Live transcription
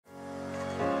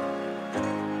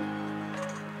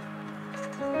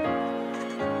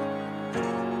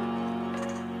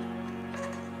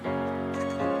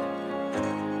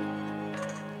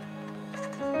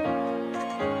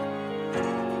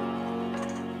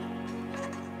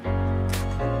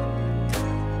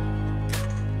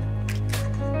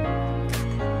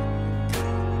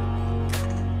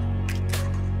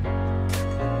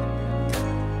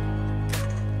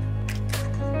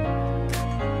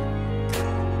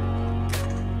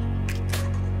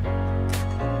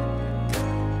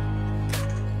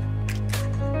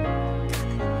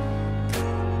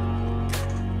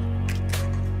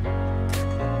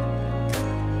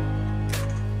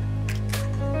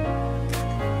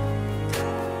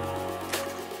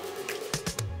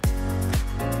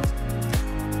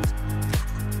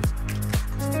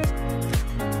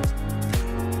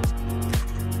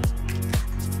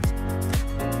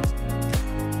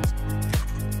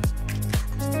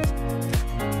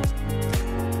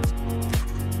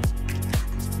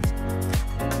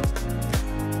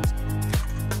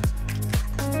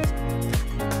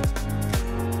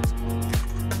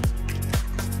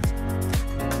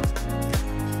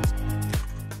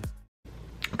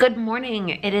Good morning.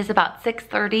 It is about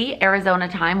 6:30 Arizona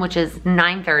time, which is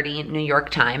 9:30 New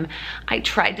York time. I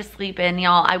tried to sleep in,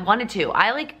 y'all. I wanted to.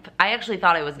 I actually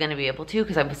thought I was gonna be able to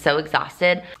because I was so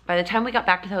exhausted. By the time we got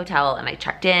back to the hotel and I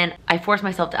checked in, I forced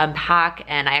myself to unpack,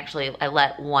 and I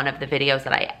let one of the videos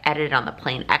that I edited on the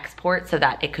plane export so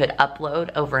that it could upload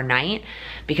overnight,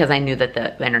 because I knew that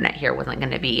the internet here wasn't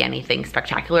gonna be anything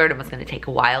spectacular and it was gonna take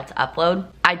a while to upload.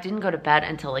 I didn't go to bed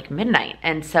until like midnight,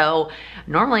 and so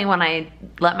normally when I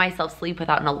let myself sleep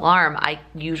without an alarm, I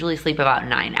usually sleep about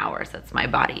 9 hours. That's my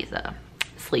body's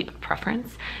sleep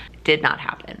preference. Did not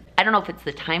happen. I don't know if it's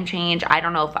the time change. I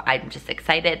don't know if I'm just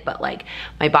excited, but like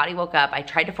my body woke up. I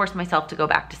tried to force myself to go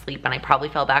back to sleep, and I probably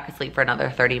fell back asleep for another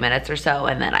 30 minutes or so,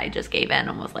 and then I just gave in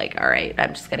and was like, all right,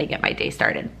 I'm just gonna get my day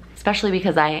started. Especially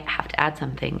because I have to add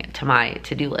something to my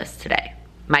to-do list today.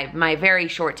 My very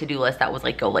short to-do list that was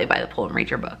like, go lay by the pool and read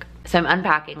your book. So I'm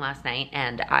unpacking last night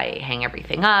and I hang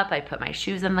everything up. I put my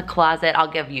shoes in the closet. I'll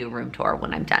give you a room tour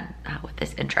when I'm done with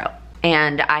this intro.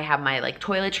 And I have my like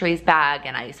toiletries bag,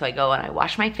 and so I go and I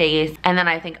wash my face, and then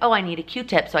I think, oh, I need a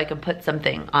Q-tip so I can put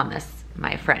something on this,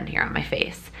 my friend here, on my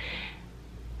face.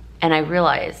 And I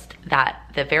realized that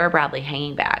the Vera Bradley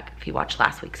hanging bag, if you watched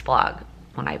last week's vlog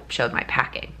when I showed my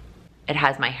packing, it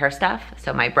has my hair stuff,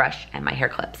 so my brush and my hair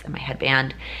clips and my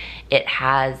headband. It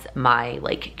has my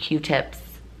like Q-tips,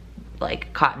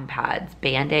 like cotton pads,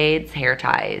 Band-Aids, hair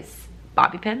ties,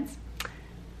 bobby pins,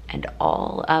 and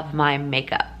all of my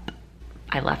makeup.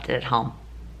 I left it at home.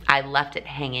 I left it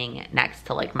hanging next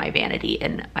to like my vanity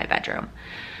in my bedroom.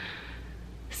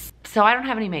 So I don't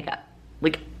have any makeup.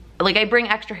 Like I bring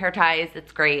extra hair ties,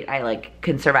 it's great. I like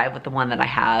can survive with the one that I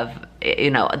have. You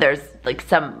know, there's like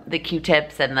the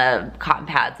Q-tips and the cotton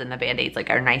pads and the Band-Aids like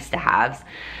are nice to haves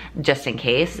just in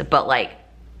case, but like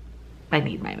I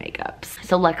need my makeups.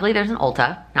 So luckily there's an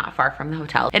Ulta not far from the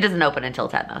hotel. It doesn't open until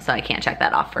 10 though, so I can't check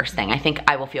that off first thing. I think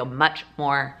I will feel much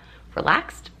more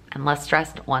relaxed and less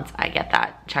stressed once I get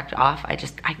that checked off. I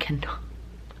cannot.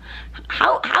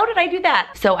 How did I do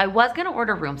that? So I was gonna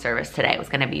order room service today. It was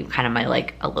gonna be kind of my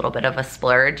like a little bit of a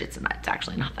splurge. It's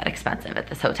actually not that expensive at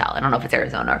this hotel. I don't know if it's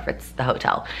Arizona or if it's the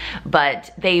hotel,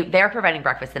 but they're providing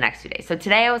breakfast the next 2 days. So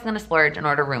today I was gonna splurge and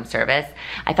order room service.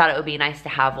 I thought it would be nice to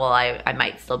have while I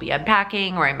might still be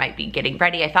unpacking, or I might be getting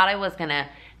ready. I thought I was gonna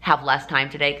have less time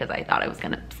today because I thought I was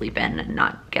gonna sleep in and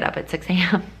not get up at 6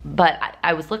 a.m. But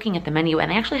I was looking at the menu, and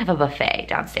they actually have a buffet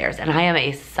downstairs, and I am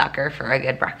a sucker for a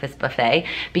good breakfast buffet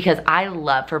because I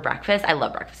love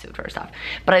breakfast food first off,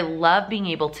 but I love being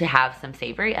able to have some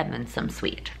savory and then some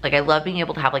sweet. Like I love being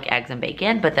able to have like eggs and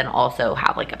bacon, but then also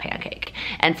have like a pancake.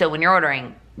 And so when you're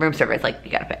ordering room service, like you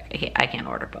gotta pick. I can't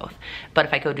order both. But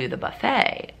if I go do the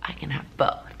buffet, I can have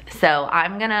both. So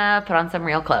I'm gonna put on some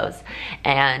real clothes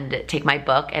and take my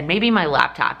book and maybe my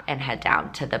laptop and head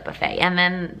down to the buffet. And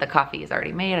then the coffee is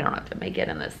already made. I don't have to make it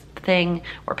in this thing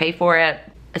or pay for it.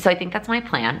 So I think that's my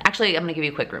plan. Actually, I'm gonna give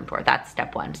you a quick room tour. That's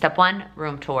step one. Step one,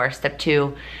 room tour. Step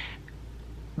two,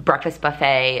 breakfast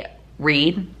buffet,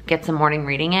 get some morning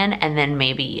reading in, and then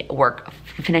maybe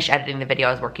finish editing the video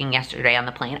I was working yesterday on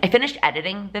the plane. I finished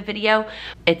editing the video.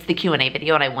 It's the Q&A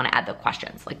video, and I want to add the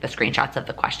questions, like the screenshots of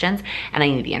the questions, and I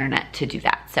need the internet to do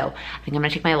that. So I think I'm gonna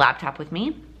take my laptop with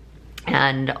me,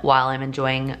 and while I'm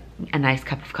enjoying a nice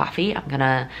cup of coffee, I'm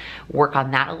gonna work on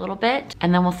that a little bit,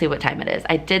 and then we'll see what time it is.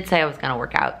 I did say I was gonna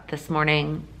work out this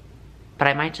morning, but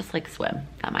I might just like swim.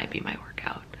 That might be my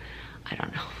workout. I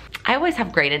don't know. I always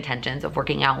have great intentions of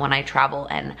working out when I travel,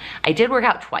 and I did work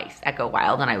out twice at Go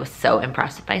Wild, and I was so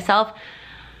impressed with myself.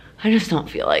 I just don't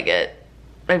feel like it.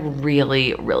 I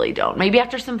really, really don't. Maybe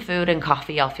after some food and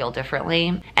coffee, I'll feel differently.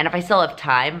 And if I still have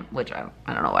time, which I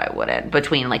don't know why I wouldn't,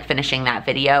 between like finishing that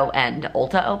video and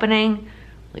Ulta opening,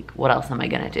 like what else am I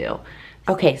gonna do?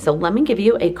 Okay, so let me give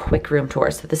you a quick room tour.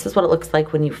 So this is what it looks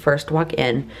like when you first walk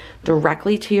in.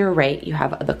 Directly to your right, you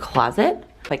have the closet.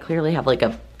 I clearly have like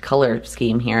a color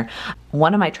scheme here.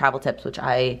 One of my travel tips, which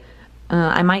I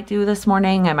might do this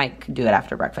morning, I might do it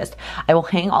after breakfast. I will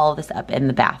hang all of this up in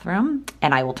the bathroom,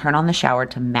 and I will turn on the shower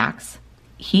to max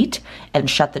heat and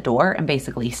shut the door and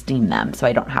basically steam them so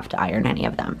I don't have to iron any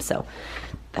of them. So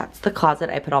that's the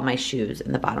closet. I put all my shoes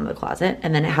in the bottom of the closet,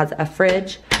 and then it has a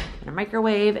fridge and a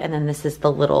microwave, and then this is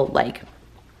the little like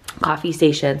coffee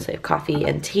station. So I have coffee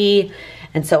and tea,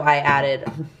 and so I added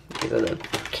the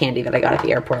candy that I got at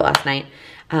the airport last night.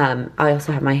 I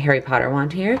also have my Harry Potter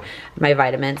wand here. My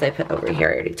vitamins I put over here.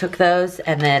 I already took those.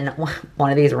 And then one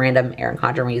of these random Erin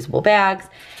Condren reusable bags.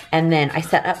 And then I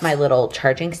set up my little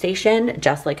charging station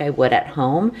just like I would at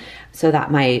home so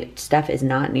that my stuff is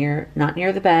not near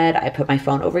the bed. I put my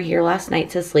phone over here last night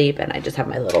to sleep, and I just have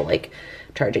my little like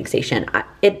charging station.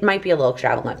 It might be a little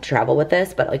extravagant to travel with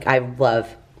this, but like I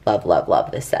love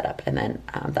this setup. And then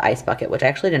the ice bucket, which I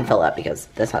actually didn't fill up because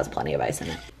this has plenty of ice in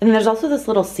it. And then there's also this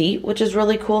little seat, which is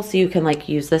really cool. So you can like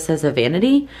use this as a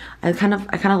vanity. I kind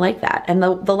of like that. And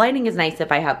the lighting is nice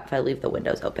if I leave the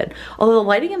windows open. Although the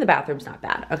lighting in the bathroom's not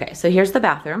bad. Okay, so here's the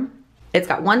bathroom. It's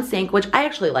got one sink, which I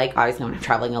actually like. Obviously, when I'm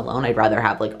traveling alone, I'd rather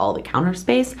have like all the counter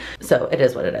space. So it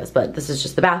is what it is, but this is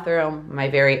just the bathroom, my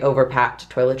very overpacked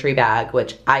toiletry bag,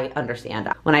 which I understand.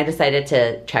 When I decided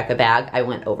to check a bag, I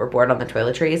went overboard on the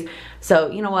toiletries. So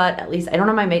you know what, at least I don't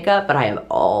have my makeup, but I have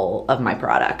all of my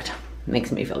product.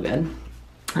 Makes me feel good.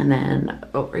 And then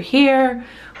over here,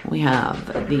 we have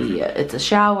it's a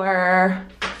shower,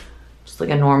 just like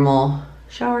a normal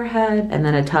shower head, and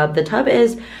then a tub. The tub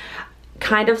is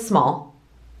kind of small.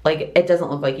 Like it doesn't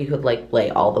look like you could like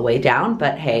lay all the way down,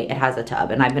 but hey, it has a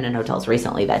tub. And I've been in hotels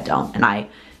recently that don't, and I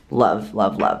love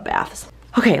baths.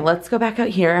 Okay, let's go back out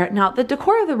here. Now the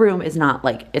decor of the room is not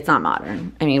like, it's not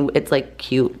modern. I mean, it's like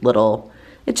cute little,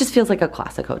 it just feels like a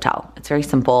classic hotel. It's very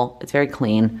simple, it's very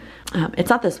clean.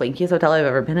 It's not the swankiest hotel I've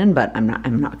ever been in, but I'm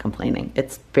not complaining.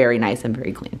 It's very nice and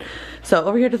very clean. So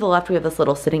over here to the left, we have this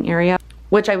little sitting area,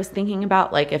 which I was thinking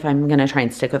about, like if I'm gonna try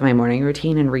and stick with my morning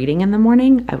routine and reading in the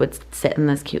morning, I would sit in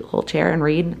this cute little chair and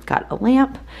read. It's got a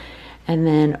lamp. And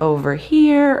then over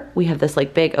here, we have this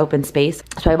like big open space.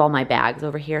 So I have all my bags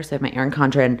over here. So I have my Erin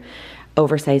Condren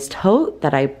oversized tote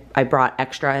that I brought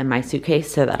extra in my suitcase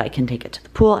so that I can take it to the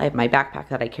pool. I have my backpack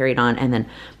that I carried on, and then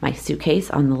my suitcase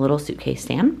on the little suitcase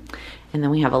stand. And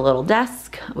then we have a little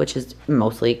desk, which is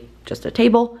mostly just a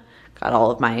table. Got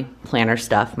all of my planner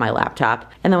stuff, my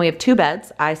laptop. And then we have two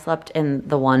beds. I slept in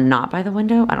the one not by the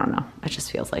window. I don't know. It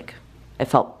just feels like it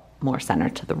felt more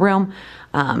centered to the room.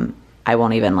 I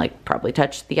won't even like probably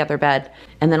touch the other bed.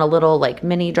 And then a little like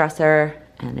mini dresser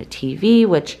and a TV,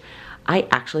 which I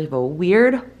actually have a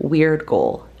weird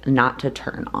goal not to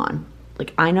turn on.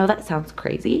 Like I know that sounds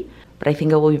crazy, but I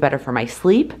think it will be better for my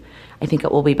sleep. I think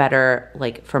it will be better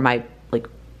like for my like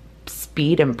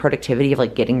speed and productivity of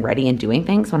like getting ready and doing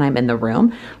things when I'm in the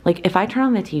room. Like if I turn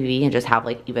on the TV and just have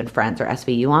like even Friends or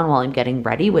SVU on while I'm getting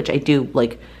ready, which I do,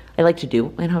 like I like to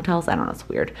do in hotels. I don't know, it's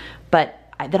weird, but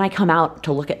then I come out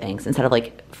to look at things instead of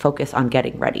like focus on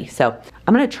getting ready. So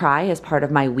I'm gonna try, as part of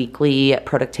my weekly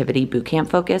productivity bootcamp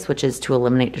focus, which is to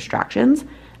eliminate distractions,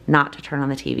 not to turn on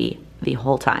the TV the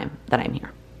whole time that I'm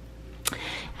here.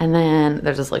 And then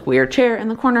there's this like weird chair in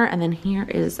the corner, and then here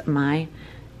is my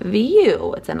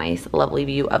view. It's a nice, lovely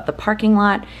view of the parking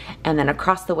lot. And then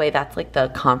across the way, that's like the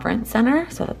conference center.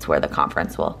 So that's where the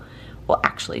conference will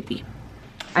actually be.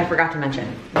 I forgot to mention,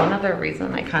 one other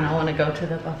reason I kind of want to go to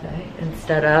the buffet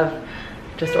instead of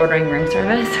just ordering room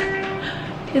service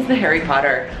is the Harry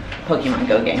Potter Pokemon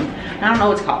Go game. I don't know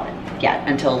what to call it yet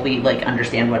until we like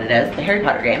understand what it is. The Harry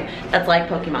Potter game that's like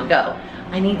Pokemon Go.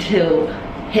 I need to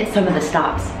hit some of the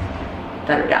stops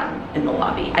that are down in the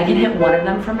lobby. I can hit one of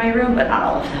them from my room, but not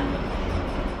all of them.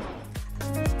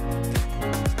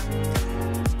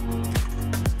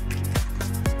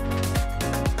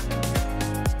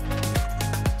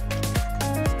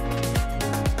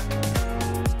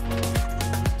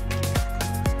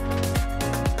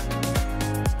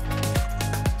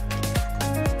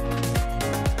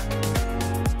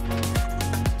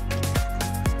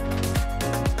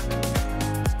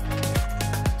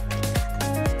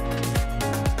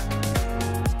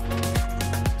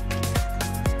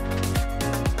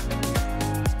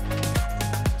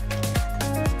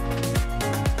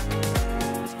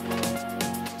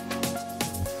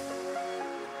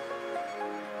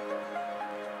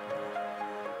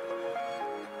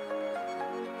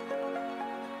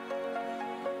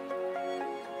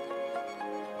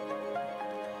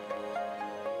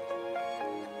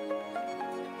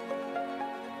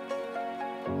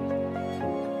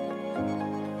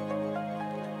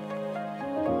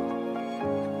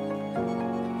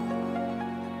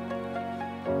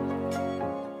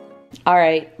 All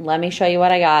right, let me show you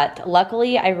what I got.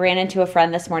 Luckily, I ran into a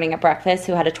friend this morning at breakfast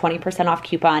who had a 20% off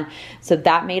coupon, so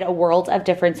that made a world of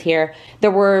difference here.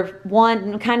 There were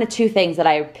two things that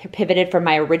I pivoted from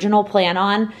my original plan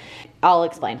on. I'll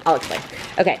explain.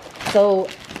 Okay, so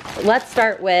let's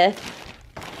start with,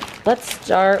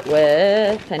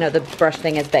 I know the brush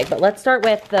thing is big, but let's start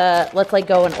with let's like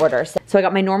go in order. So I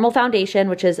got my normal foundation,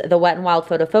 which is the Wet n Wild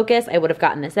Photo Focus. I would have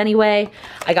gotten this anyway.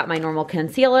 I got my normal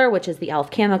concealer, which is the e.l.f.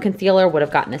 Camo Concealer, would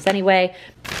have gotten this anyway.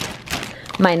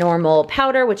 my normal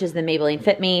powder, which is the Maybelline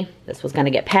Fit Me. This was gonna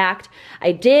get packed.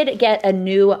 I did get a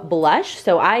new blush.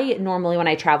 So I normally, when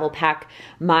I travel, pack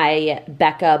my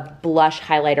Becca blush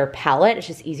highlighter palette. It's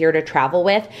just easier to travel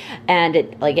with, and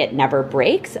it never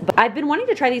breaks. But I've been wanting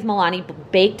to try these Milani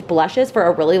baked blushes for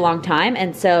a really long time,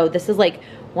 and so this is like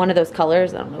one of those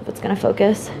colors, I don't know if it's gonna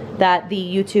focus, that the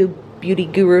YouTube beauty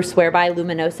guru swear by,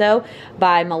 Luminoso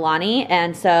by Milani,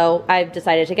 and so I've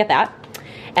decided to get that.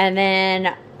 And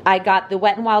then I got the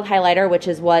Wet n Wild highlighter, which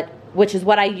is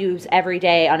what I use every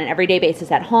day on an everyday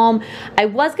basis at home. I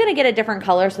was gonna get a different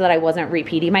color so that I wasn't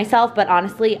repeating myself, but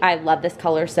honestly, I love this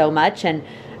color so much, and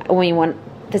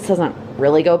this doesn't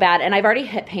really go bad. And I've already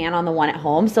hit pan on the one at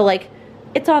home, so like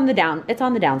it's on the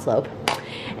down slope.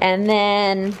 And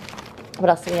then what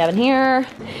else do we have in here?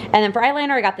 And then for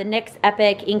eyeliner, I got the NYX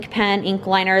Epic Ink Pen Ink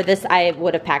Liner. This I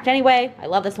would have packed anyway. I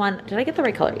love this one. Did I get the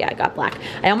right color? Yeah, I got black.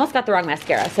 I almost got the wrong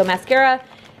mascara. So mascara,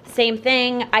 same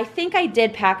thing. I think I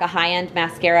did pack a high-end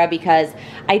mascara because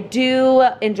I do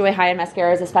enjoy high-end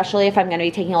mascaras, especially if I'm gonna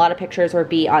be taking a lot of pictures or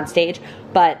be on stage,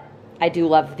 but I do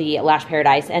love the Lash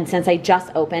Paradise. And since I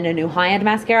just opened a new high-end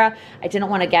mascara, I didn't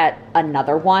wanna get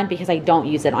another one because I don't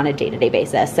use it on a day-to-day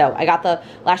basis. So I got the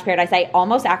Lash Paradise. I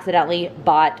almost accidentally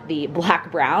bought the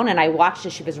black brown, and I watched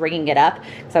as she was ringing it up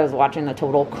because I was watching the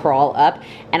total crawl up,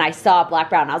 and I saw black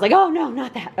brown. And I was like, oh no,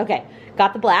 not that. Okay,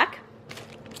 got the black.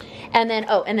 And then,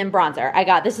 oh, and then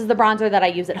bronzer. This is the bronzer that I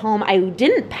use at home. I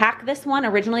didn't pack this one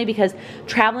originally because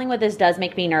traveling with this does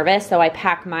make me nervous. So I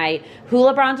pack my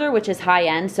Hoola bronzer, which is high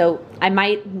end. So I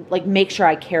might like make sure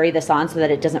I carry this on so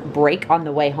that it doesn't break on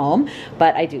the way home.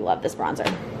 But I do love this bronzer.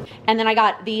 And then I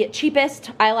got the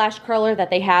cheapest eyelash curler that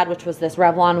they had, which was this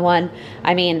Revlon one.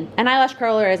 I mean, an eyelash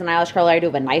curler is an eyelash curler. I do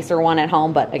have a nicer one at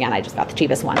home, but again, I just got the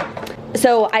cheapest one.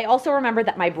 So I also remembered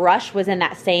that my brush was in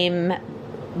that same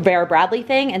Vera Bradley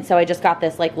thing, and so I just got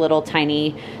this like little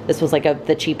tiny, this was like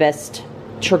the cheapest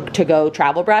to-go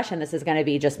travel brush, and this is gonna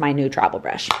be just my new travel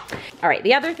brush. All right,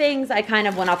 the other things, I kind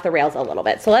of went off the rails a little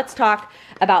bit. So let's talk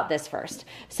about this first.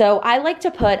 So I like to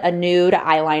put a nude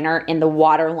eyeliner in the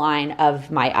waterline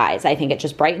of my eyes. I think it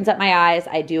just brightens up my eyes.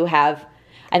 I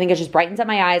think it just brightens up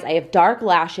my eyes. I have dark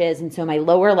lashes, and so my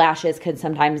lower lashes can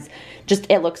sometimes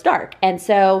it looks dark. And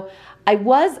so I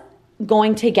was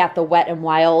going to get the Wet n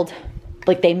Wild,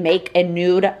 like they make a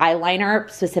nude eyeliner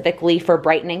specifically for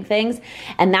brightening things,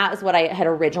 and that is what I had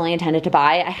originally intended to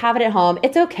buy. I have it at home.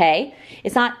 It's okay.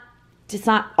 It's not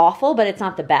awful, but it's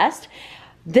not the best.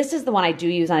 This is the one I do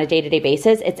use on a day-to-day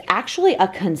basis. It's actually a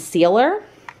concealer.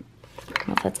 I don't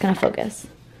know if that's gonna focus.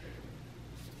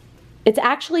 It's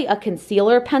actually a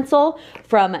concealer pencil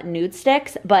from Nude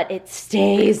Sticks, but it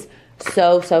stays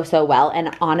so well.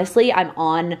 And honestly, I'm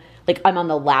on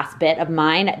the last bit of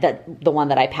mine, the one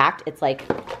that I packed. It's like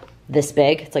this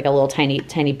big. It's like a little tiny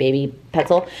baby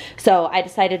pencil. So I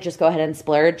decided to just go ahead and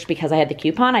splurge because I had the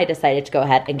coupon. I decided to go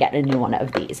ahead and get a new one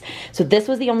of these. So this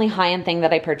was the only high-end thing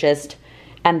that I purchased.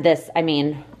 And this, I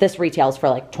mean, this retails for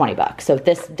like 20 bucks. So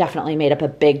this definitely made up a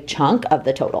big chunk of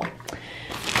the total.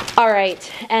 All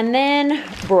right, and then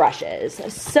brushes.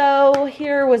 So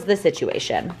here was the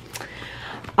situation.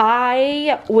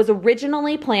 I was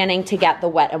originally planning to get the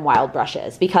Wet n Wild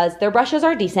brushes because their brushes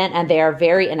are decent and they are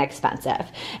very inexpensive.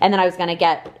 And then I was gonna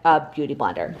get a beauty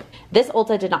blender. This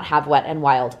Ulta did not have Wet n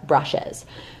Wild brushes.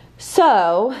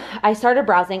 So I started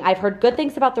browsing. I've heard good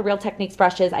things about the Real Techniques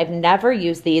brushes. I've never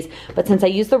used these, but since I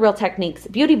used the Real Techniques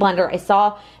beauty blender, I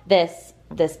saw this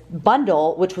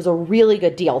bundle, which was a really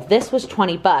good deal. This was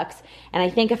 20 bucks. And I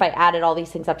think if I added all these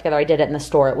things up together, I did it in the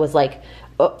store, it was like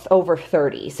over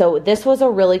 30. So this was a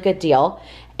really good deal.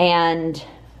 And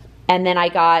then I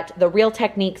got the Real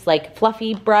Techniques like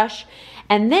fluffy brush.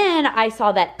 And then I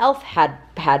saw that e.l.f.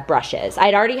 had brushes.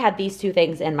 I'd already had these two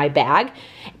things in my bag,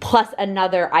 plus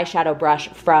another eyeshadow brush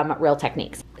from Real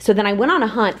Techniques. So then I went on a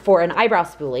hunt for an eyebrow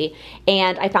spoolie,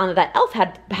 and I found that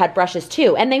e.l.f. had brushes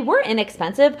too, and they were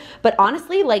inexpensive, but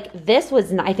honestly, like this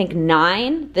was, I think,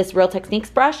 $9, this Real Techniques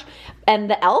brush, and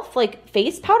the e.l.f. like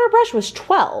face powder brush was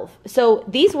 $12. So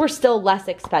these were still less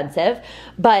expensive,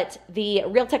 but the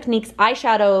Real Techniques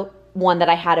eyeshadow one that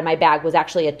I had in my bag was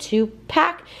actually a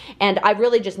 2-pack, and I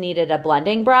really just needed a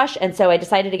blending brush, and so I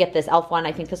decided to get this e.l.f. one.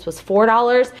 I think this was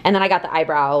 $4, and then I got the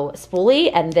eyebrow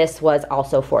spoolie, and this was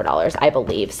also $4, I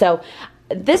believe. So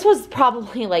this was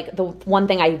probably like the one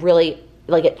thing I really,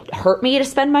 like, it hurt me to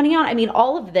spend money on. I mean,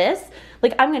 all of this,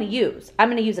 like, I'm gonna use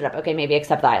it up. Okay, maybe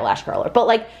except the eyelash curler, but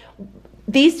like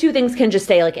these two things can just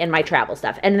stay like in my travel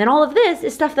stuff, and then all of this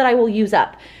is stuff that I will use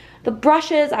up. The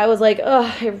brushes, I was like, oh,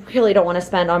 I really don't want to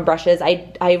spend on brushes.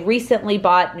 I recently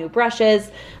bought new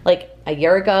brushes like a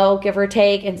year ago, give or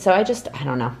take. And so I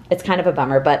don't know. It's kind of a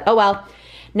bummer, but oh well.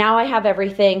 now I have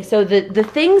everything. So the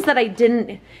things that I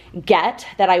didn't get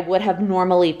that I would have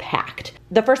normally packed.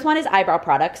 The first one is eyebrow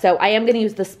product. So I am gonna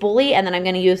use the spoolie, and then I'm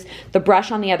gonna use the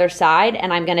brush on the other side,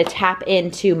 and I'm gonna tap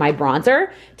into my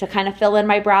bronzer to kind of fill in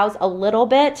my brows a little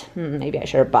bit. Maybe I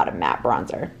should have bought a matte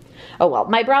bronzer. Oh well,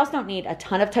 my brows don't need a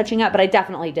ton of touching up, but I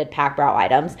definitely did pack brow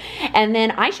items. And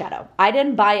then eyeshadow. I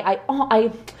didn't buy,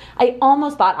 I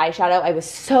almost bought eyeshadow. I was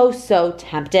so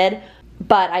tempted,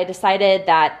 but I decided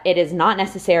that it is not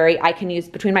necessary. I can use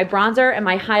between my bronzer and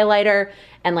my highlighter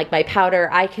and like my powder,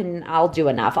 I'll do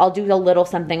enough. I'll do a little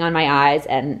something on my eyes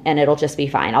and it'll just be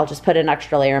fine. I'll just put an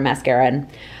extra layer of mascara and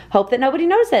hope that nobody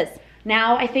notices.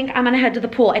 Now I think I'm gonna head to the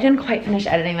pool. I didn't quite finish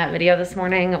editing that video this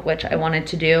morning, which I wanted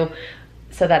to do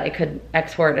so that I could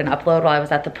export and upload while I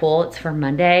was at the pool. It's for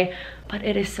Monday, but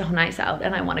it is so nice out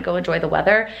and I wanna go enjoy the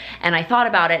weather. And I thought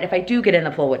about it, if I do get in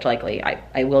the pool, which likely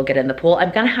I will get in the pool,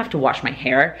 I'm gonna have to wash my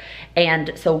hair.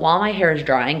 And so while my hair is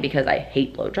drying, because I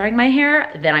hate blow drying my hair,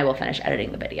 then I will finish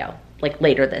editing the video, like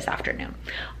later this afternoon.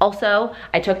 Also,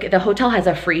 the hotel has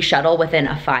a free shuttle within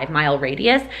a 5-mile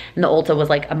radius, and the Ulta was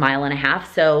like 1.5 miles.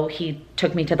 So he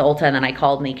took me to the Ulta, and then I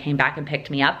called and he came back and picked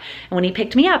me up. And when he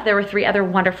picked me up, there were 3 other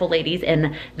wonderful ladies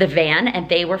in the van, and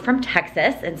they were from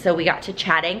Texas. And so we got to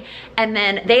chatting, and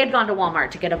then they had gone to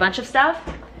Walmart to get a bunch of stuff,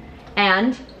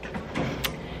 and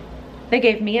they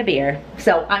gave me a beer.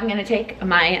 So I'm gonna take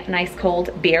my nice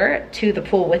cold beer to the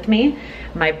pool with me,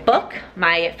 my book,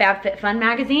 my FabFitFun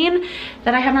magazine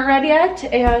that I haven't read yet,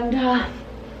 and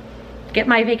get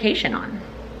my vacation on.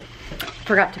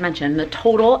 Forgot to mention, the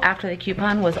total after the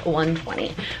coupon was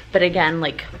 $120. But again,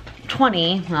 like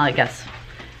 20, well I guess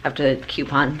after the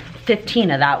coupon,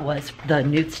 15 of that was the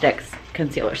Nude Sticks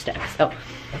concealer stick. So,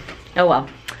 oh well.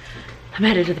 I'm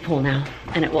headed to the pool now,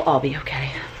 and it will all be okay.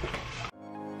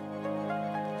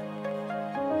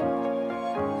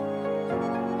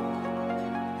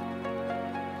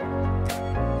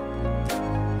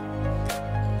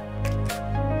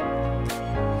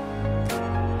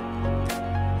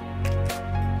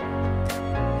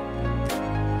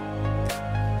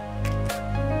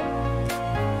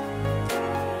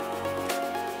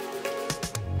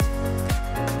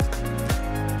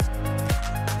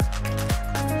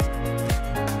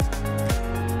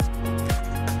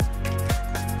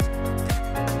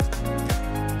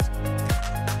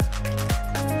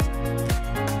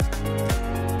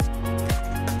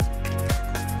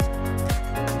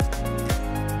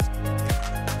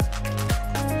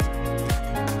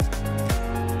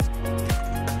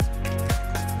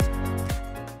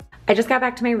 I just got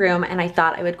back to my room and I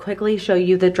thought I would quickly show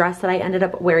you the dress that I ended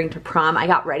up wearing to prom. I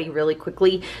got ready really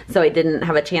quickly, so I didn't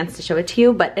have a chance to show it to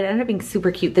you, but it ended up being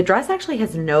super cute. The dress actually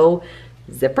has no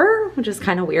zipper, which is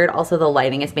kind of weird. Also, the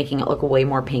lighting is making it look way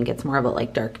more pink. It's more of a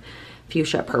like dark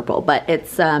fuchsia purple, but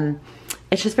it's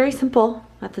just very simple.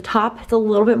 At the top, it's a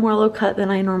little bit more low cut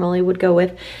than I normally would go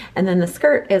with. And then the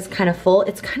skirt is kind of full.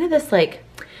 It's kind of this like,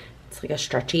 it's like a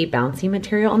stretchy, bouncy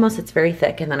material almost. It's very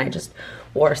thick. And then I just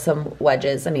wore some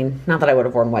wedges. I mean, not that I would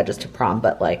have worn wedges to prom,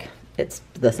 but like it's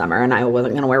the summer and I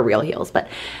wasn't gonna wear real heels, but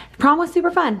prom was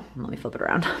super fun. Let me flip it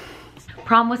around.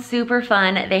 Prom was super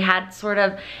fun. They had sort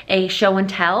of a show and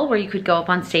tell where you could go up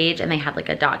on stage and they had like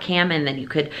a dot cam and then you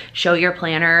could show your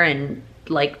planner and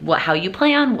like how you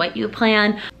plan, what you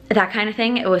plan, that kind of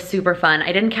thing. It was super fun.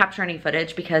 I didn't capture any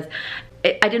footage because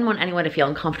I didn't want anyone to feel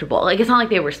uncomfortable. Like, it's not like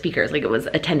they were speakers, like it was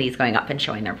attendees going up and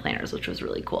showing their planners, which was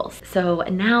really cool. So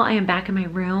now I am back in my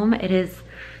room. It is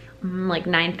like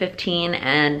 9:15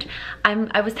 and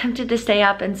I was tempted to stay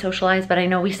up and socialize, but I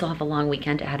know we still have a long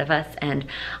weekend ahead of us and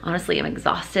honestly I'm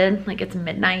exhausted. Like, it's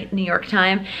midnight New York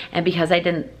time, and because I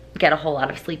didn't get a whole lot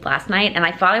of sleep last night and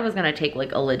I thought I was gonna take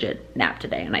like a legit nap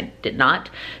today and I did not.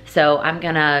 So I'm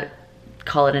gonna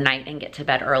call it a night and get to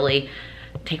bed early,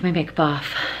 take my makeup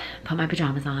off, put my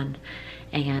pajamas on,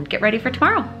 and get ready for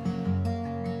tomorrow.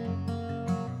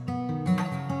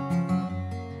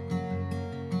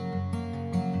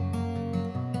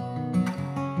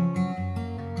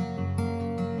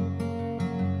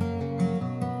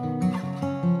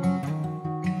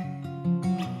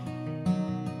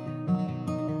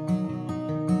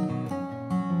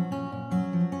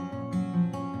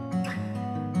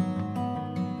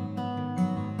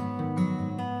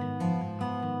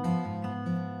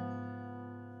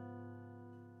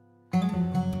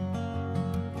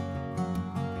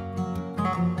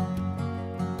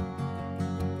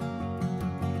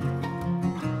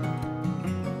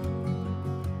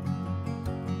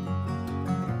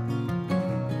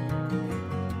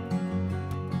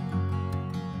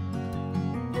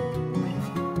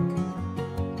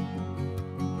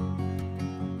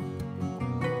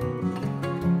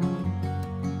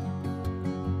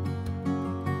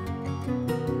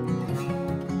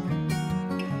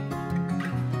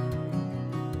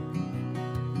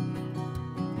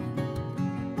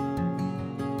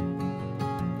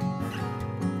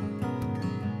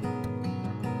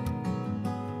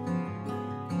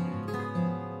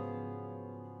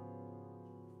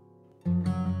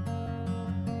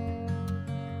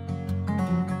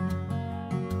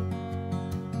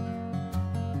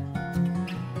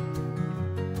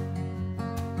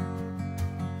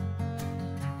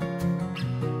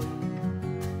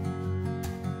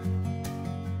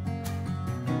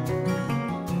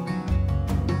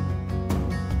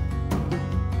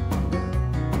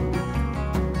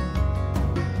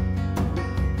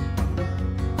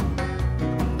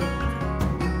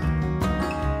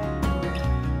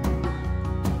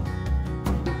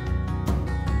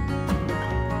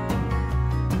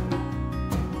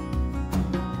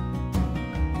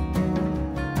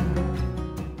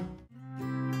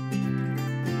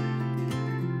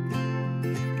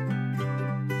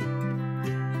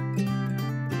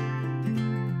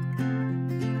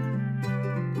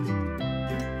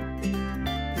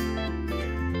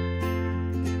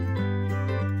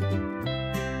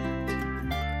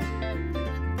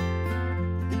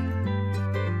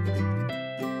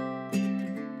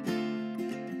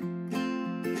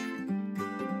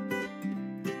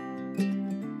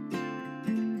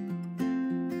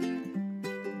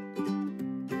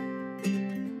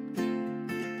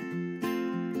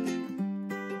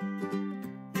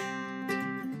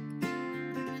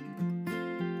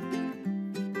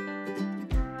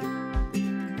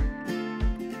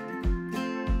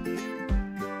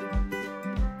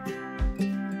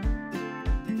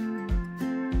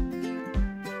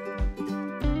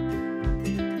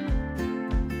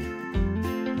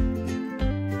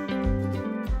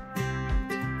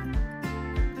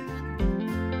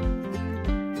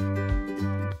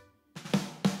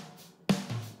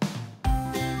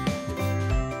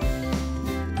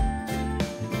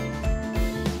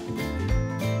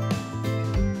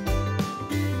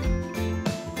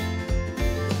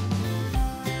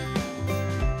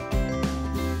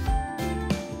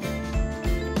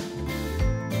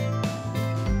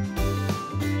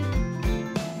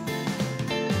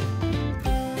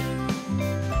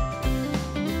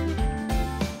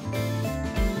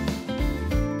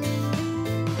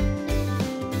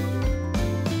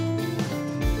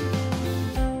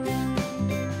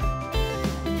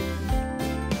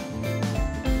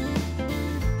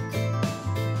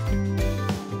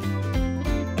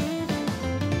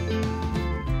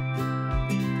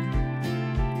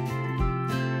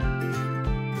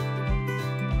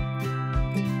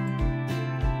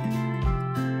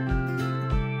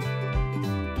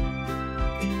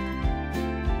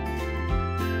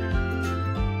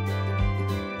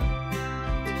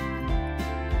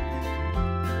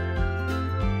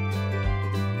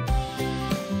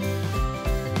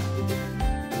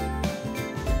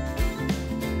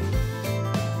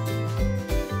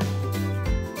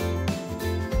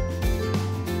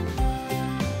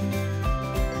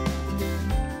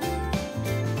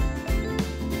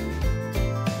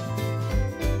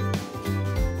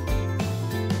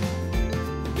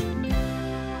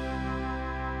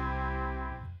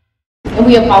 and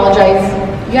we apologize.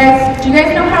 Do you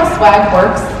guys know how swag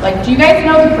works? Like, do you guys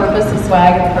know the purpose of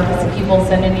swag, the purpose of people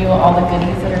sending you all the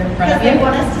goodies that are in front of you? They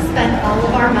want us to spend all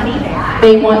of our money back.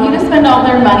 They want you to spend all of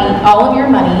your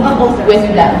money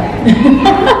with them.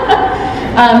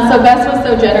 So Bess was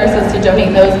so generous as to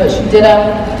donate those, but she did them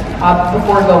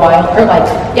before Go Wild, or like,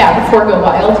 yeah, before Go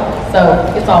Wild. So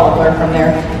it's all learned from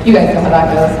there. You guys know how that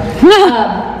goes.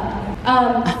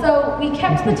 So we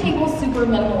kept the table super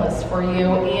minimalist for you,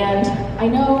 and I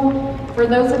know for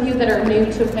those of you that are new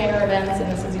to planner events and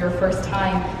this is your first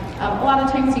time, a lot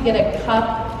of times you get a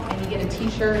cup and you get a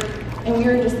t-shirt, and we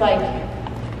were just like,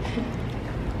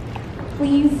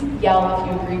 please yell if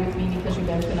you agree with me because you've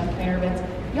been to enough planner events.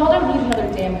 Y'all don't need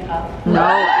another damn cup. No.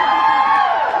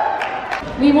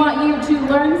 We want you to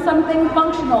learn something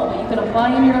functional that you can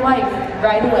apply in your life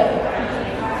right away.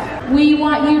 We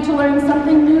want you to learn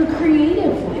something new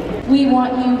creatively. We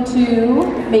want you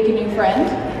to make a new friend.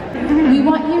 We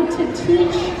want you to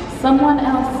teach someone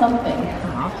else something.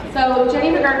 So Jenny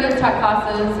McGarvey has taught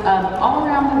classes all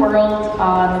around the world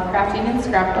on crafting and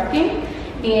scrapbooking,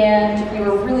 and we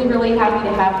were really, really happy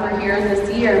to have her here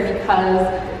this year because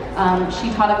she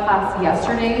taught a class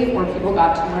yesterday where people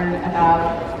got to learn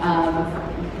about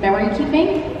memory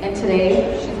keeping, and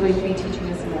today she's going to be teaching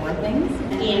us more things.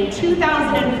 In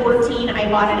 2014, I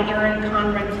bought an Erin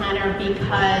Condren planner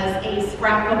because a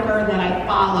scrapbooker that I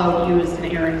follow used an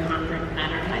Erin Condren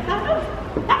planner, and I thought,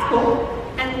 oh, that's cool.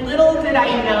 And little did I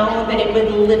know that it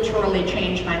would literally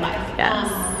change my life.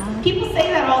 Yes. People say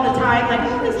that all the time, like,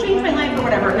 oh, this changed my life or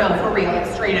whatever. No, for real,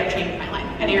 it straight up changed my life.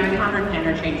 An Erin Condren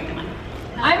planner changed my life.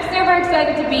 I'm super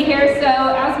excited to be here. So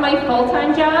as my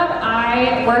full-time job,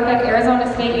 I work at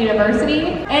Arizona State University.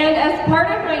 And as part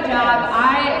of my job,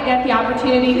 I get the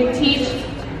opportunity to teach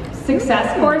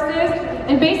success courses.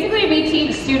 And basically we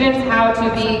teach students how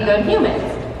to be good humans.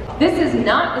 This is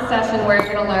not the session where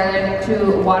you're going to learn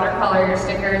to watercolor your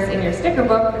stickers in your sticker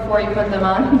book before you put them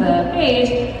on the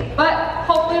page, but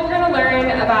hopefully we're going to learn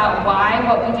about why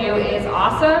what we do is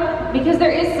awesome, because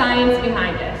there is science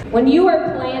behind it. When you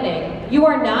are planning, you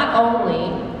are not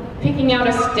only picking out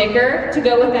a sticker to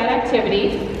go with that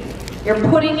activity, you're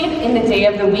putting it in the day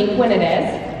of the week when it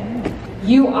is,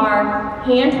 you are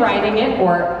handwriting it,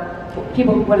 or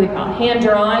people, what do they call it, hand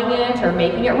drawing it, or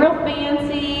making it real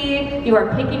fancy. You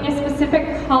are picking a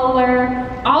specific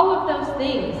color. All of those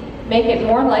things make it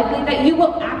more likely that you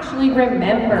will actually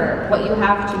remember what you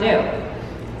have to do.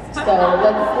 So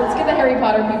let's get the Harry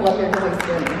Potter people up here because they're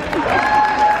scared me.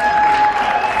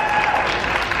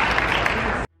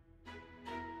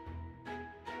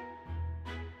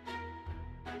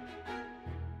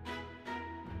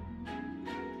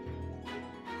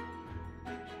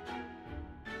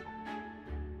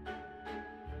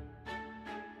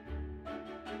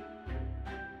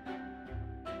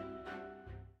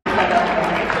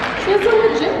 It's a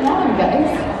legit wand,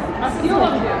 guys.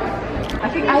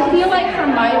 I feel like from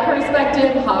my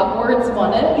perspective, Hogwarts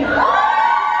won it.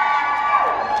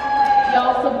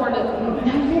 Y'all support it.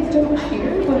 Now you guys don't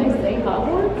cheer when I say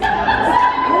Hogwarts?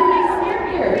 What makes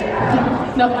scarier?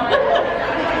 No.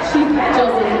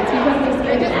 Jill's because they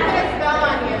scared it.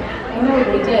 Oh,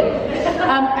 they did.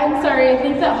 I'm sorry, I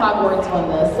think that Hogwarts won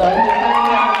this, so I'm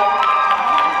just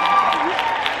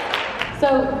So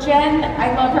Jen,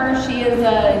 I love her. She is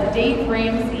a Dave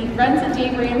Ramsey, runs a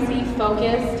Dave Ramsey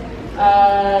focused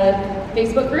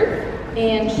Facebook group,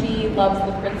 and she loves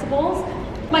the principles.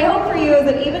 My hope for you is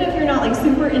that even if you're not like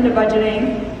super into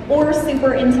budgeting or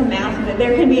super into math, that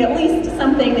there can be at least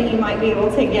something that you might be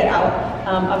able to get out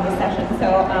of the session.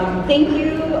 So thank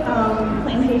you,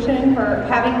 Plantation, for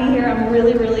having me here. I'm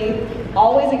really, really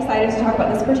always excited to talk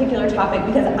about this particular topic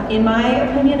because in my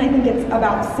opinion, I think it's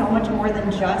about so much more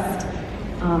than just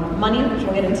money, which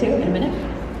we'll get into in a minute.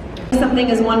 Something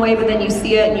is one way, but then you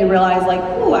see it and you realize like,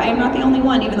 ooh, I am not the only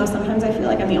one, even though sometimes I feel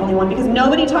like I'm the only one because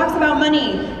nobody talks about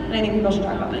money, and I think people should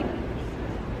talk about money.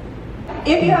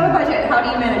 If you have a budget, how do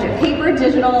you manage it? Paper,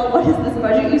 digital, what is this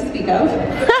budget you speak of?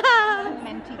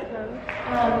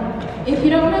 If you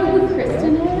don't know who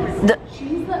Kristen is,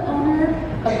 she's the owner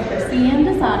of Chrissy and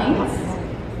Designs.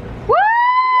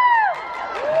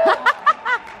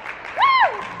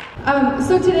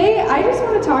 So today I just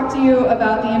want to talk to you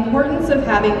about the importance of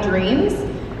having dreams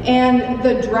and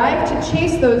the drive to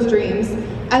chase those dreams,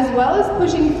 as well as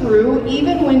pushing through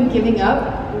even when giving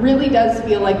up really does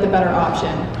feel like the better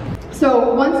option.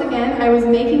 So once again, I was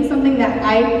making something that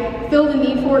I filled a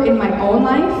need for in my own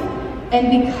life,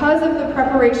 and because of the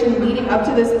preparation leading up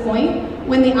to this point,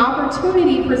 when the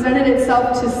opportunity presented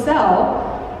itself to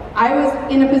sell, I was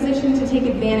in a position to take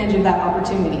advantage of that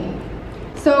opportunity.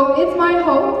 So it's my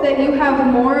hope that you have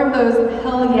more of those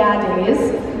hell yeah days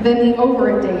than the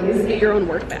over it days. Get your own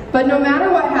work back. But no matter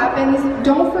what happens,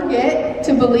 don't forget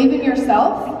to believe in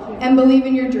yourself and believe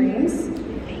in your dreams.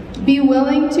 Be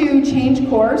willing to change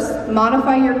course,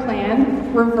 modify your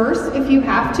plan, reverse if you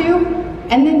have to,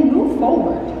 and then move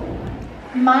forward.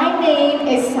 My name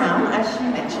is Sam, as she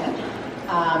mentioned,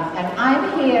 and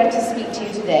I'm here to speak to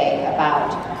you today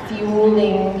about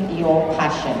fueling your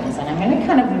passions. And I'm going to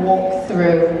kind of walk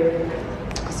through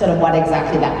sort of what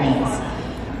exactly that means.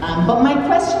 But my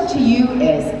question to you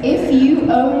is, if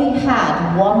you only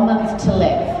had 1 month to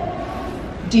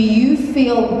live, do you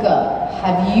feel good?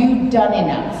 Have you done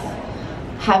enough?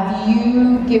 Have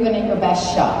you given it your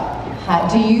best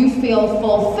shot? Do you feel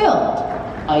fulfilled?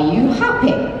 Are you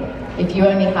happy if you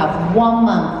only have 1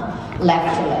 month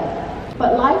left to live?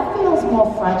 But life feels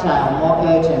more fragile, more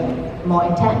urgent, more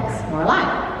intense, more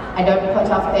alive. I don't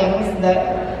put off things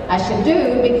that I should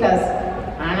do because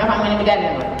I don't know if I'm going to be dead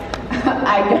in a month.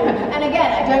 And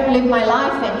again, I don't live my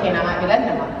life thinking I might be dead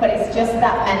in a month, but it's just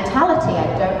that mentality. I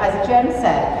don't, as Jen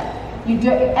said, you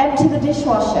don't empty the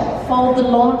dishwasher, fold the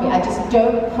laundry. I just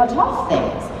don't put off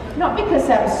things. Not because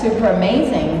I'm super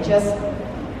amazing, just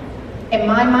in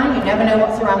my mind, you never know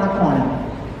what's around the corner.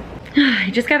 I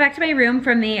just got back to my room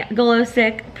from the glow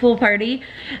stick pool party.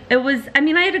 It was, I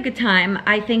mean, I had a good time.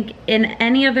 I think in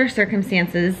any other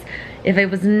circumstances, if I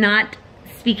was not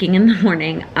speaking in the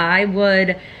morning, I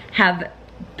would have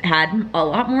had a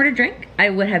lot more to drink. I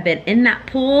would have been in that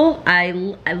pool. I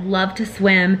love to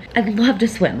swim. I love to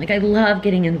swim. Like, I love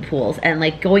getting in the pools and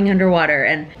like going underwater.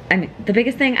 And I mean, the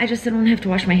biggest thing, I just didn't have to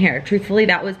wash my hair. Truthfully,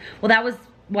 that was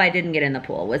why I didn't get in the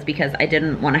pool, was because I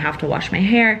didn't want to have to wash my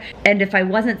hair. And if I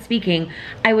wasn't speaking,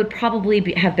 I would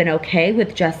probably have been okay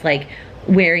with just like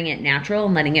wearing it natural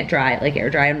and letting it dry, like air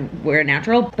dry and wear it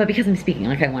natural. But because I'm speaking,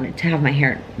 like I wanted to have my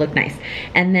hair look nice.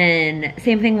 And then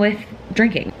same thing with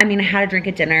drinking. I mean, I had a drink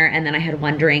at dinner and then I had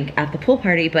 1 drink at the pool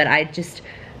party, but I just,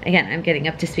 again, I'm getting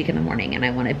up to speak in the morning and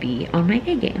I want to be on my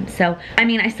A game. So, I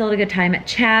mean, I still had a good time.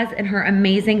 Chaz and her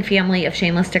amazing family of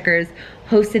Shameless Stickers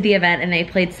hosted the event and they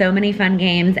played so many fun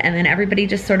games, and then everybody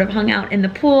just sort of hung out in the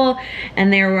pool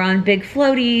and they were on big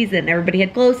floaties and everybody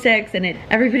had glow sticks and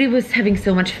everybody was having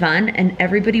so much fun and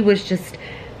everybody was just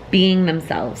being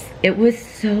themselves. It was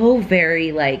so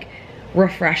very like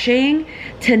refreshing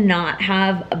to not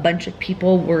have a bunch of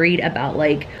people worried about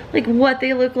like what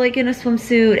they look like in a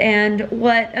swimsuit and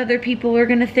what other people are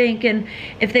gonna think, and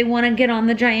if they want to get on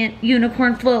the giant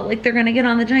unicorn float, like they're gonna get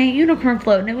on the giant unicorn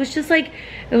float. And it was just like,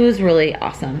 it was really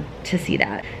awesome to see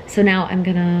that. So now I'm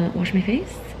gonna wash my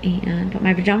face and put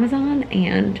my pajamas on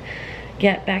and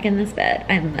get back in this bed.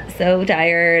 I'm so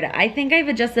tired. I think I've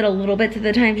adjusted a little bit to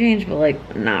the time change, but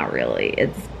like not really.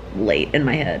 It's late in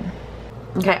my head.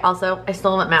 Okay, also, I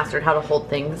still haven't mastered how to hold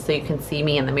things so you can see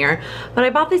me in the mirror, but I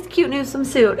bought this cute new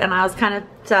swimsuit and I was kind of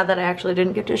sad that I actually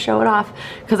didn't get to show it off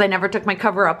because I never took my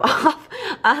cover up off.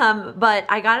 But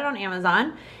I got it on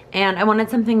Amazon and I wanted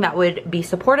something that would be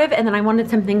supportive, and then I wanted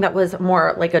something that was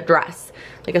more like a dress,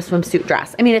 like a swimsuit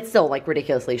dress. I mean, it's still like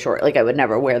ridiculously short. Like I would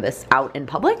never wear this out in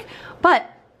public,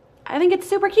 but I think it's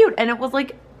super cute, and it was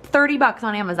like 30 bucks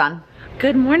on Amazon.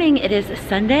 Good morning, it is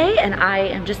Sunday and I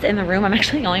am just in the room. I'm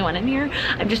actually the only one in here.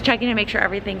 I'm just checking to make sure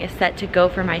everything is set to go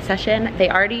for my session. They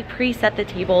already preset the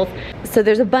tables. So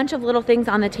there's a bunch of little things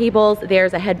on the tables.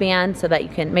 There's a headband so that you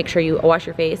can make sure you wash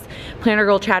your face. Planner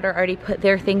Girl Chatter already put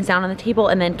their things down on the table,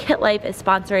 and then Kit Life is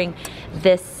sponsoring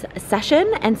this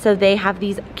session. And so they have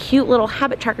these cute little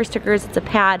habit tracker stickers. It's a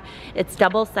pad, it's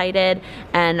double-sided,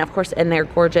 and of course in their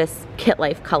gorgeous Kit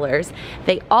Life colors.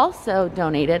 They also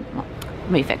donated, well,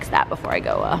 let me fix that before I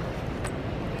go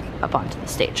up onto the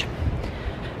stage.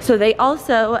 So they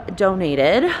also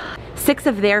donated 6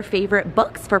 of their favorite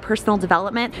books for personal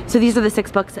development. So these are the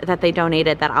 6 books that they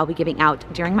donated that I'll be giving out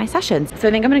during my sessions. So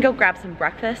I think I'm gonna go grab some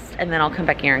breakfast and then I'll come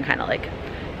back here and kind of like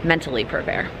mentally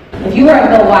prepare. If you were at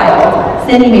Go Wild,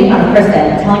 Cindy made fun of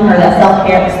Kristen, telling her that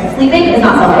self-care, sleeping is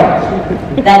not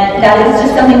self-care. that is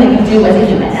just something that you do as a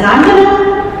human. And I'm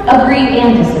gonna agree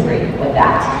and disagree with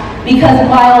that. Because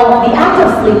while the act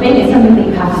of sleeping is something that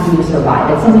you have to do to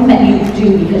survive, it's something that you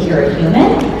do because you're a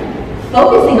human,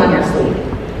 focusing on your sleep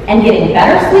and getting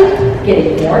better sleep,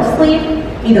 getting more sleep,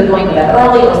 either going to bed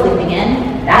early or sleeping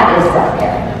in, that is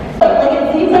self-care. Like it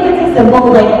seems like it's a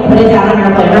simple, like put it down on your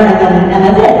planner and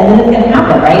that's it, and then it's gonna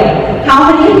happen, right?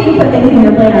 How many of you put things in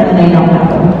your planner and they don't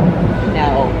happen?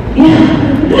 No.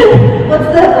 What's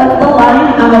the line?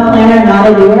 I'm a planner, not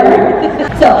a doer.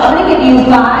 So I'm gonna give you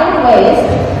 5 ways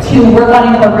to work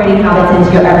on incorporating habits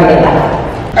into your everyday life.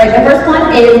 All right, the first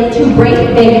one is to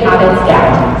break big habits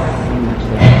down.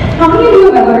 How many of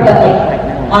you have ever heard that,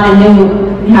 like, on a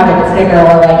new habit sticker,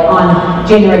 or like on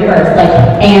January 1st, like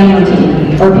AM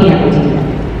routine or PM routine.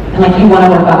 And like you want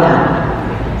to work on that.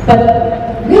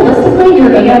 But realistically,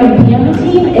 your AM and PM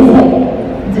routine is like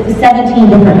 17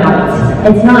 different habits.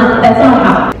 That's not a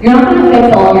habit. You're not going to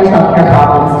fix all your self-care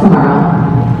problems tomorrow.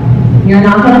 You're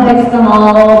not going to fix them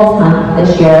all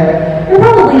this year. You're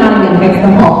probably not even going to fix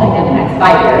them all in the next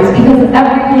 5 years, because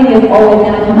everything is always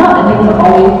going to come up and things are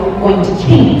always going to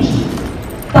change.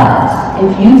 But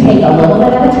if you take a little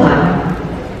bit at a time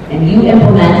and you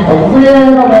implement a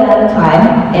little bit at a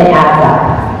time, it adds up.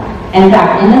 And in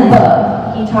fact, in this book,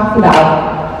 he talks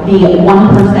about the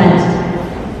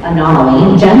 1%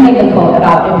 anomaly. Jen made a quote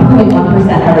about improving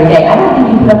 1% every day. I don't think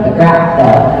you put up the graph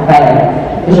though. If I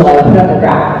visualize, put up the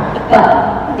graph. But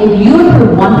if you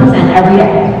improve 1% every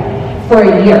day for a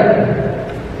year,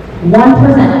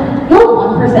 1%, no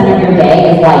 1% of your day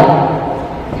is like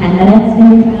 10 minutes,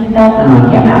 maybe something like that. I don't know, I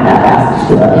can't math that fast, it's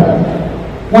too early.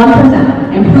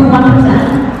 1%, improve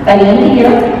 1%. By the end of the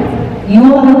year, you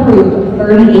will have improved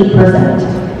 38%.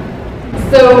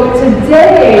 So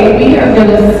today we are going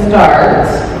to start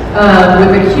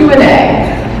with a Q&A.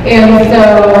 And so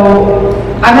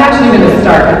I'm actually going to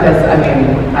start because,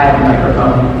 I have a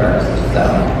microphone first, so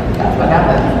that's what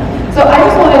happened. So I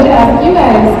just wanted to ask you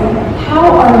guys,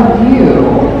 how are you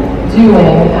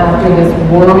doing after this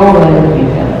whirlwind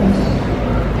weekend?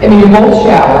 I mean, you both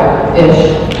showered-ish.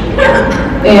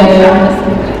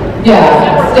 And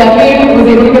yeah, Stephanie was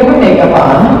able to get her makeup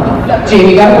on.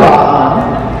 Jamie got a bra on.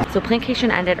 So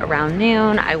Plancation ended around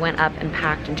noon. I went up and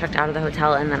packed and checked out of the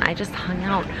hotel, and then I just hung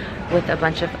out with a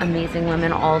bunch of amazing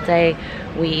women all day.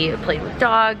 We played with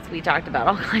dogs, we talked about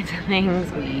all kinds of things,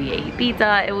 we ate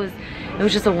pizza. It was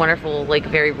just a wonderful, like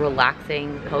very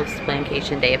relaxing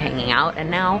post-Plancation day of hanging out, and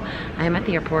now I'm at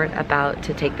the airport about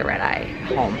to take the red-eye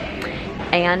home.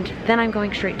 And then I'm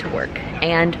going straight to work.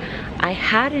 And I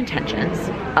had intentions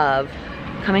of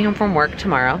coming home from work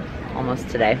tomorrow, almost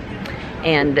today,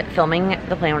 and filming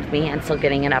the plan with me and still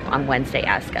getting it up on Wednesday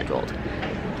as scheduled.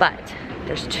 But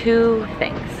there's two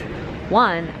things.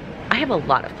 One, I have a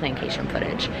lot of Plancation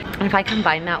footage, and if I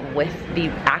combine that with the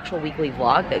actual weekly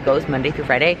vlog that goes Monday through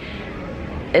Friday,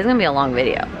 it's gonna be a long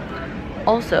video.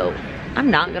 Also,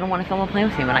 I'm not gonna wanna film a plan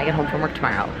with me when I get home from work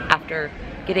tomorrow. After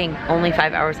getting only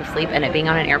 5 hours of sleep and it being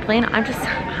on an airplane, I'm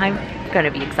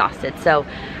gonna be exhausted. So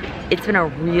it's been a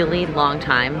really long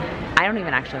time. I don't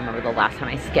even actually remember the last time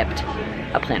I skipped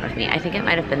a plan with me. I think it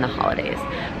might have been the holidays,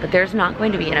 but there's not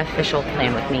going to be an official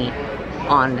plan with me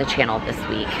on the channel this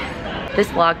week. This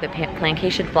vlog, the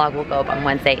Plancation vlog, will go up on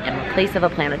Wednesday in place of a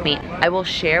plan with me. I will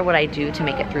share what I do to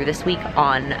make it through this week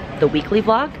on the weekly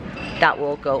vlog. That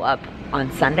will go up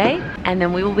on Sunday, and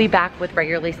then we will be back with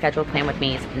regularly scheduled plan with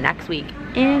me's next week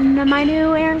in my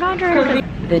new Erin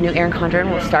Condren. The new Erin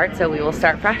Condren will start, so we will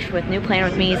start fresh with new plan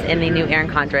with me's in the new Erin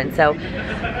Condren. So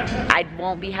I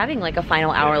won't be having like a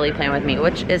final hourly plan with me,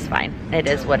 which is fine. It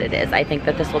is what it is. I think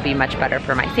that this will be much better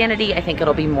for my sanity. I think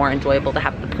it'll be more enjoyable to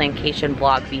have the Plancation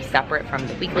vlog be separate from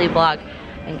the weekly vlog.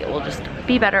 I think it will just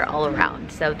be better all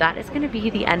around. So that is going to be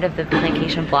the end of the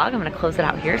Plancation vlog. I'm going to close it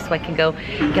out here so I can go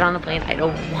get on the plane. I had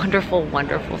a wonderful,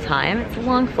 wonderful time. It's a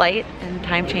long flight and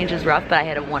time change is rough, but I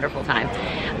had a wonderful time.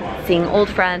 Seeing old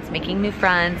friends, making new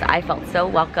friends. I felt so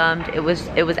welcomed. It was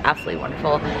absolutely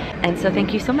wonderful. And so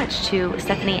thank you so much to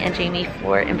Stephanie and Jamie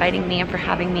for inviting me and for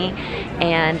having me.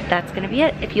 And that's going to be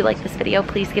it. If you like this video,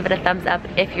 please give it a thumbs up.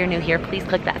 If you're new here, please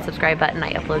click that subscribe button.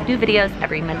 I upload new videos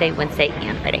every Monday, Wednesday,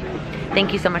 and Friday.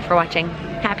 Thank you so much for watching.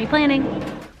 Happy planning.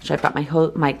 Should I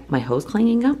brought my hose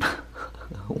clanging up?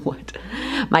 What?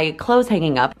 My clothes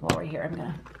hanging up. Over here, I'm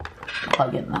gonna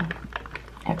plug in the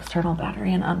external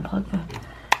battery and unplug the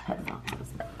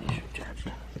headphones. They should be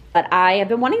charged. But I have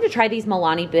been wanting to try these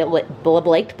Milani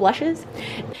Blaked blushes,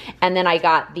 and then I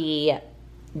got the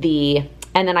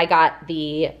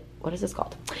what is this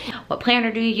called? What planner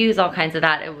do you use? All kinds of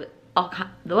that. It was all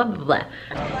blah, blah, blah.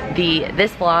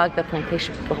 This vlog, the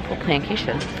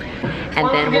Plancation, and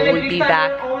then we'll be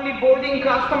back. Only boarding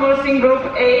customers in group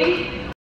A.